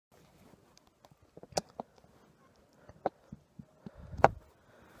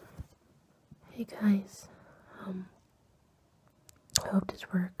Hey guys, I hope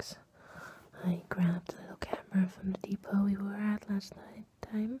this works. I grabbed a little camera from the depot we were at last night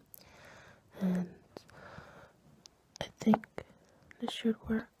time, and I think this should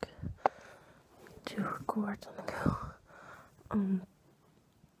work to record on the go.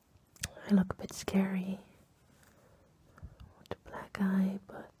 I look a bit scary with the black eye,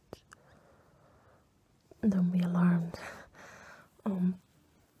 but don't be alarmed.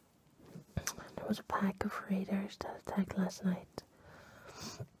 There was a pack of raiders that attacked last night.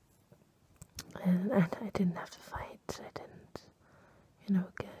 And I didn't have to fight. I didn't,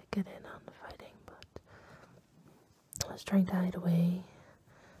 get in on the fighting, but I was trying to hide away,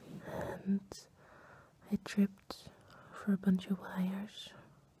 and I tripped for a bunch of wires.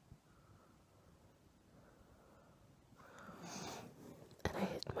 And I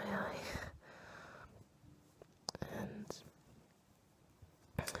hit my eye. And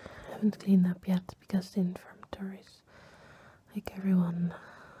I haven't cleaned up yet because the infirmatories, like everyone,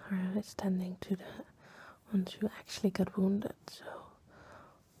 are standing to the ones who actually got wounded, so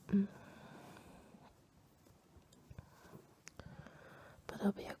but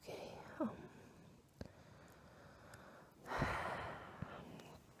I'll be okay.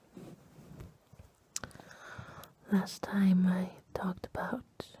 Last time I talked about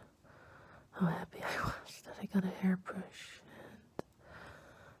how happy I was that I got a hairbrush,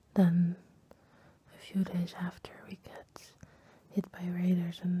 and then a few days after we get hit by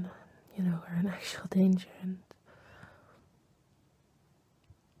raiders and we're in actual danger, and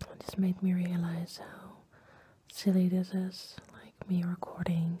it just made me realize how silly this is, like me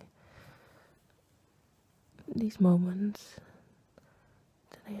recording these moments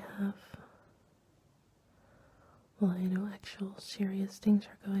that I have while actual serious things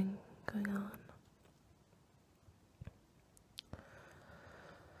are going on.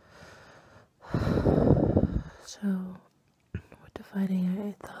 So with the fighting,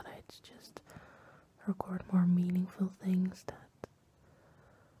 I thought I'd just record more meaningful things that,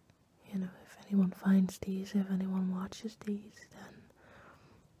 if anyone finds these, if anyone watches these, then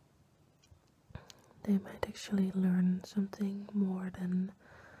they might actually learn something more than,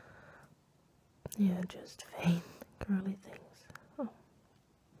 just vain, girly things.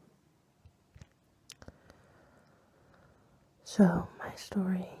 So, my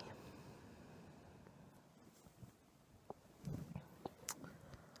story.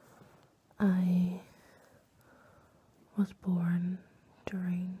 I was born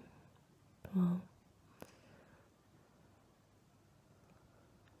during the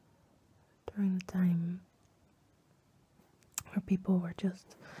time where people were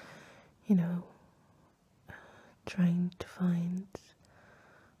just, trying to find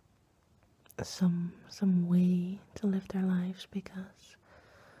some way to live their lives, because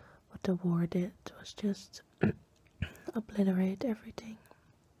what the war did was just obliterate everything.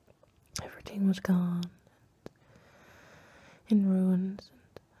 Everything was gone, in ruins,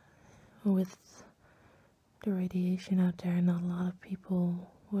 and with the radiation out there, not a lot of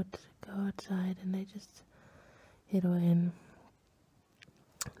people would go outside, and they just hid away. And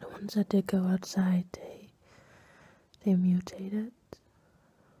the ones that did go outside, they mutated.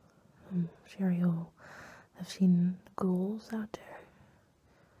 I'm sure you'll have seen ghouls out there.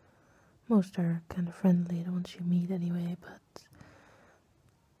 Most are kind of friendly, the ones you meet anyway, but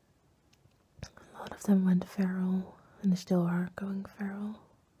a lot of them went feral, and they still are going feral,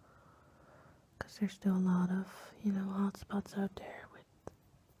 because there's still a lot of, hot spots out there with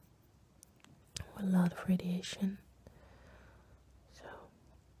a lot of radiation. So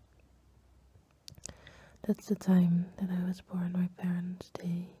that's the time that I was born. My parents,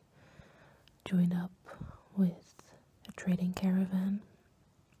 they joined up with a trading caravan,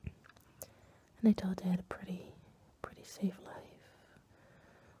 and they thought they had a pretty safe life,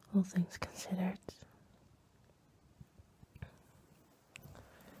 all things considered.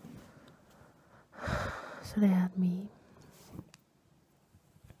 So they had me,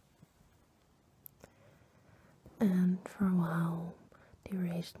 and for a while they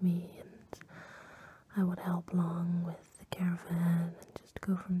raised me, and I would help along with the caravan and just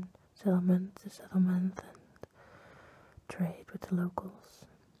go from settlement to settlement and trade with the locals.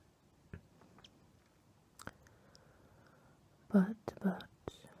 But about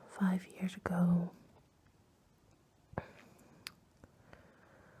 5 years ago,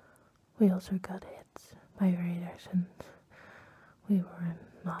 we also got hit by raiders, and we were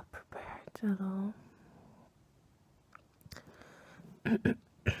not prepared at all.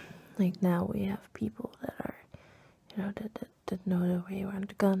 Like now we have people that are, that know their way around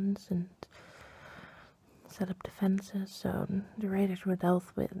the guns and set up defenses, so the raiders were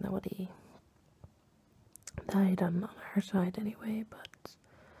dealt with. Nobody died on her side anyway, but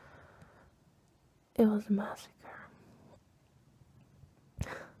it was a massacre.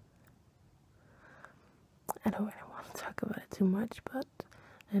 I don't really want to talk about it too much, but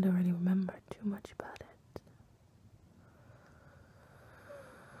I don't really remember too much about it.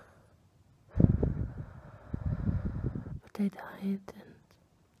 But they died, and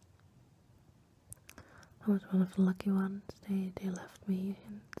I was one of the lucky ones. They left me,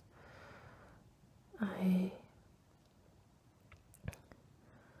 and I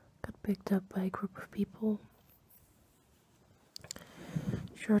got picked up by a group of people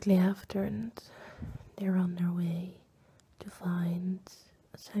shortly after, and they're on their way to find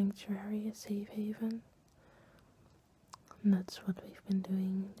a sanctuary, a safe haven. And that's what we've been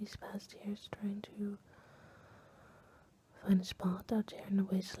doing these past years, trying to find a spot out there in the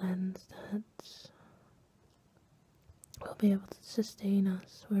wastelands that will be able to sustain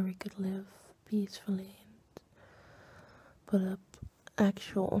us, where we could live peacefully and put up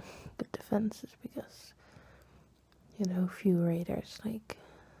actual good defenses, because few raiders like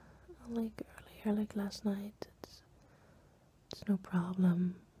earlier, like last night, it's no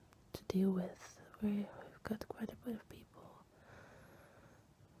problem to deal with. We've got quite a bit of people.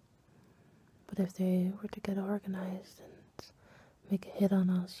 But if they were to get organized and make a hit on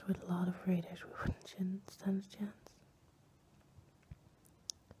us with a lot of raiders, we wouldn't stand a chance.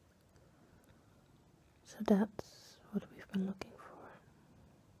 So that's what we've been looking for.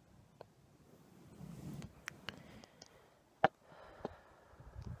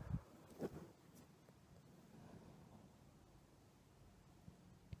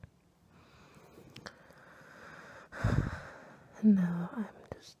 And now I'm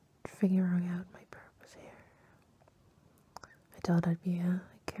just figuring out my purpose here. I thought I'd be a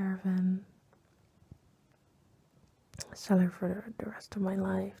caravan seller for the rest of my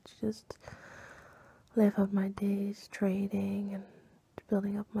life, to just live out my days trading and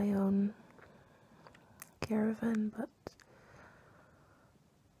building up my own caravan, but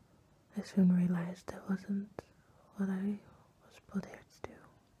I soon realized that wasn't what I was put here to do.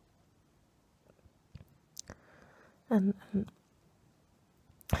 And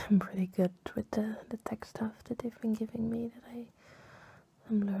I'm pretty good with the tech stuff that they've been giving me, that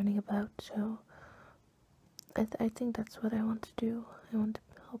I'm learning about, so I think that's what I want to do. I want to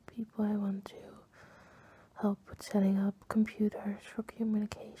help people. I want to help with setting up computers for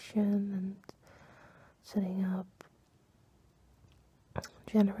communication and setting up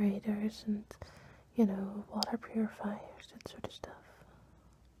generators and, water purifiers, that sort of stuff.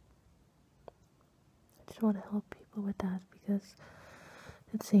 I just want to help people with that, because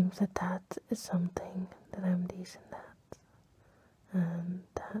it seems that is something that I'm decent at, and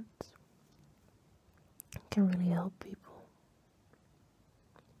that can really help people.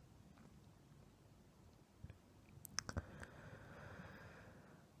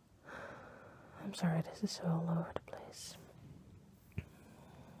 I'm sorry, this is so all over the place.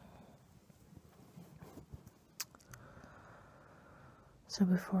 So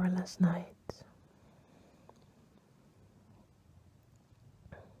before last night,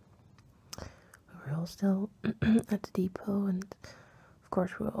 we were all still at the depot, and of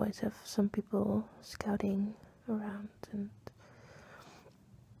course we always have some people scouting around, and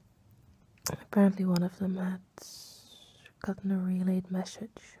apparently one of them had gotten a relayed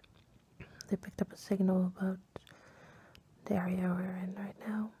message. They picked up a signal about the area we're in right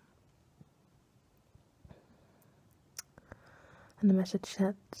now. And the message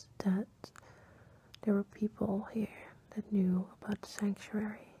said that there were people here that knew about the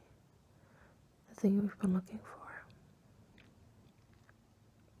sanctuary, the thing we've been looking for.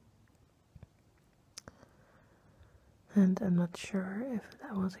 And I'm not sure if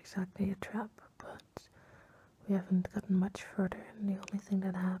that was exactly a trap, but we haven't gotten much further, and the only thing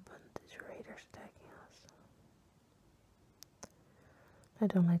that happened is raiders attacking us. I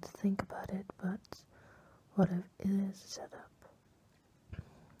don't like to think about it, but what if it is a setup?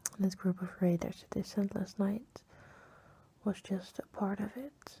 This group of raiders that they sent last night was just a part of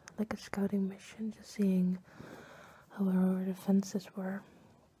it, like a scouting mission, just seeing how our defenses were.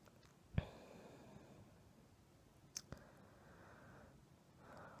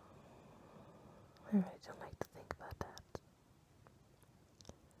 I really don't like to think about that.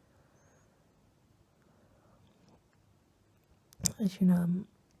 As you know, I'm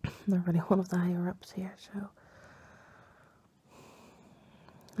not really one of the higher ups here, so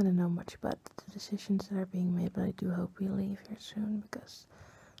I don't know much about the decisions that are being made, but I do hope we leave here soon, because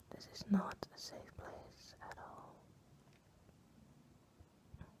this is not a safe place at all.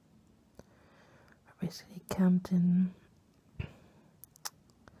 We're basically camped in,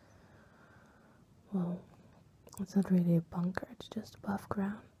 well, It's not really a bunker, it's just above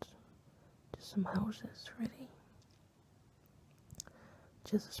ground. Just some houses, really.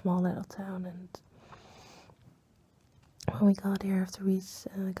 Just a small little town, and when we got here after we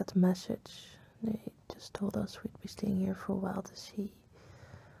got the message, they just told us we'd be staying here for a while to see,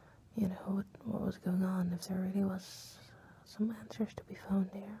 you know, what was going on, if there really was some answers to be found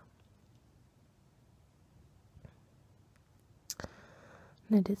here.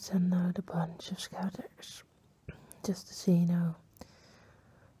 And they did send out a bunch of scouters, just to see, you know,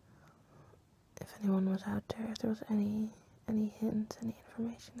 if anyone was out there, if there was any hint, any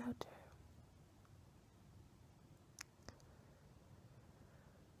information out there.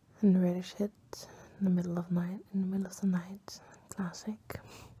 And the Raiders hit in the middle of the night. Classic.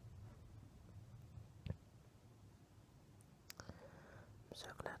 I'm so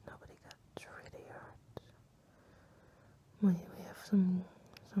glad nobody got really hurt. We have some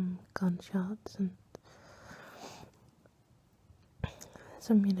gunshots and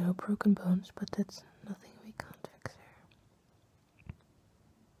some, you know, broken bones, but that's nothing we can't fix here.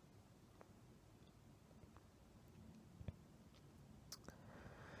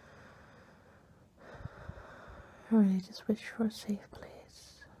 I really just wish for a safe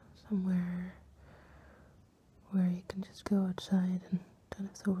place, somewhere where you can just go outside and don't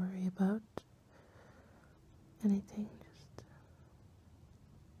have to worry about anything, just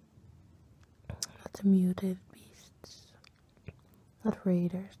not the mutated beasts, not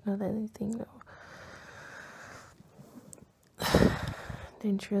raiders, not anything, no.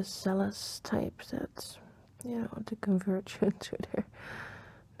 Dangerous zealous types that, you know, want to convert you into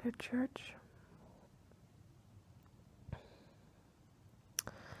their church.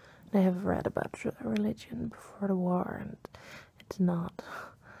 I have read about religion before the war, and it's not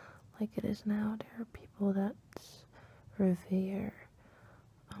like it is now. There are people that revere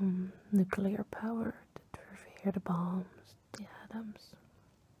nuclear power, that revere the bombs, the atoms.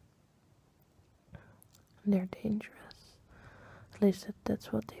 And they're dangerous. At least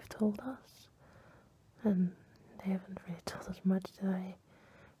that's what they've told us. And they haven't really told us much that I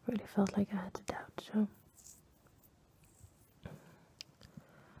really felt like I had to doubt, so.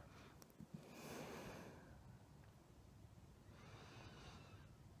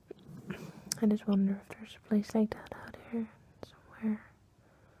 I just wonder if there's a place like that out here, somewhere.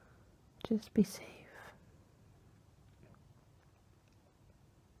 Just be safe.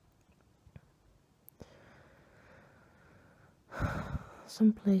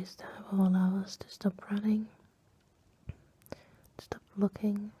 Some place that will allow us to stop running, to stop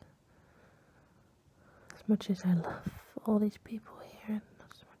looking. As much as I love all these people here, and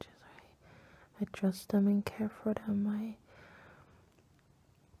as much as I trust them and care for them,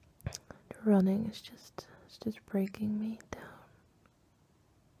 the running is just breaking me down.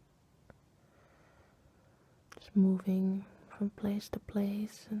 Just moving from place to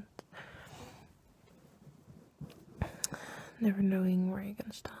place and never knowing where you're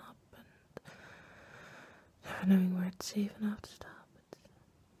gonna stop, and never knowing where it's safe enough to stop.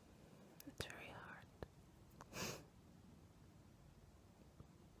 It's very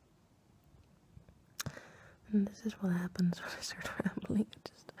hard. And this is what happens when I start rambling.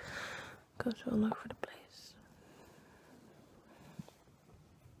 It just goes all over the place.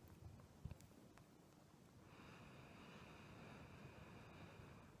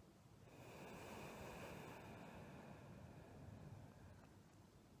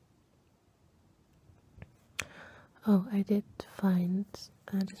 Oh, I did find,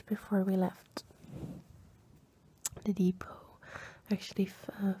 just before we left the depot, I actually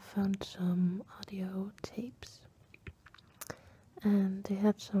found some audio tapes, and they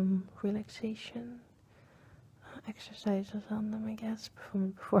had some relaxation exercises on them, I guess, from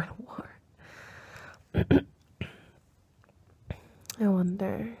before the war. I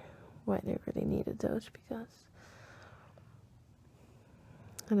wonder why they really needed those, because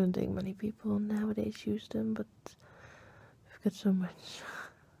I don't think many people nowadays use them, but I've got so much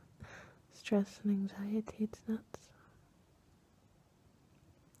stress and anxiety, it's nuts.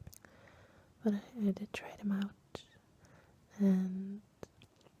 But I did try them out, and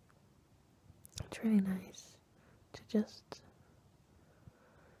it's really nice to just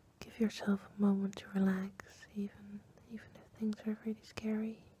give yourself a moment to relax, even if things are really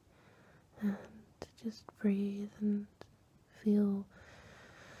scary, and to just breathe and feel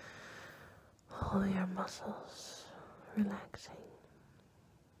all your muscles relaxing.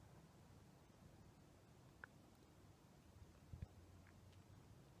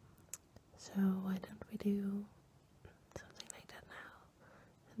 So why don't we do something like that now?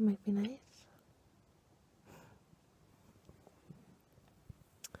 It might be nice.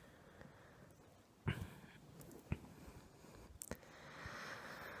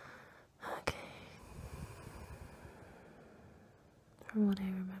 from what I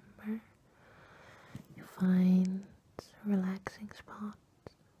remember. You find a relaxing spot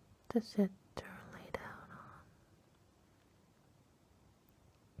to sit or lay down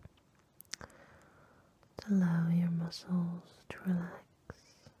on. To allow your muscles to relax.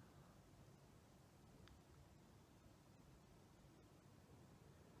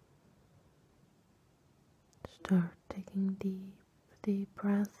 Start taking deep, deep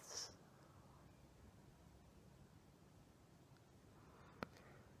breaths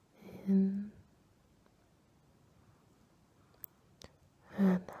in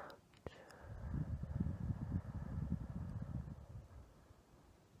and out.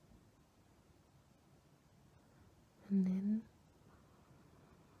 And in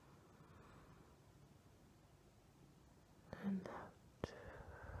and out.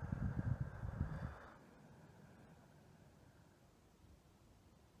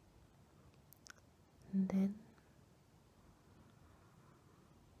 And in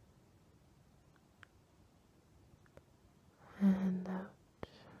and out.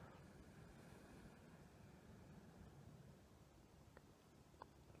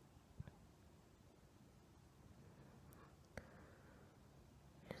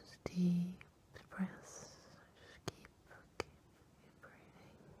 Just deep breaths. Just keep breathing.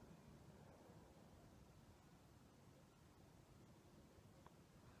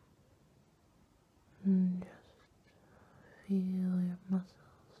 And just feel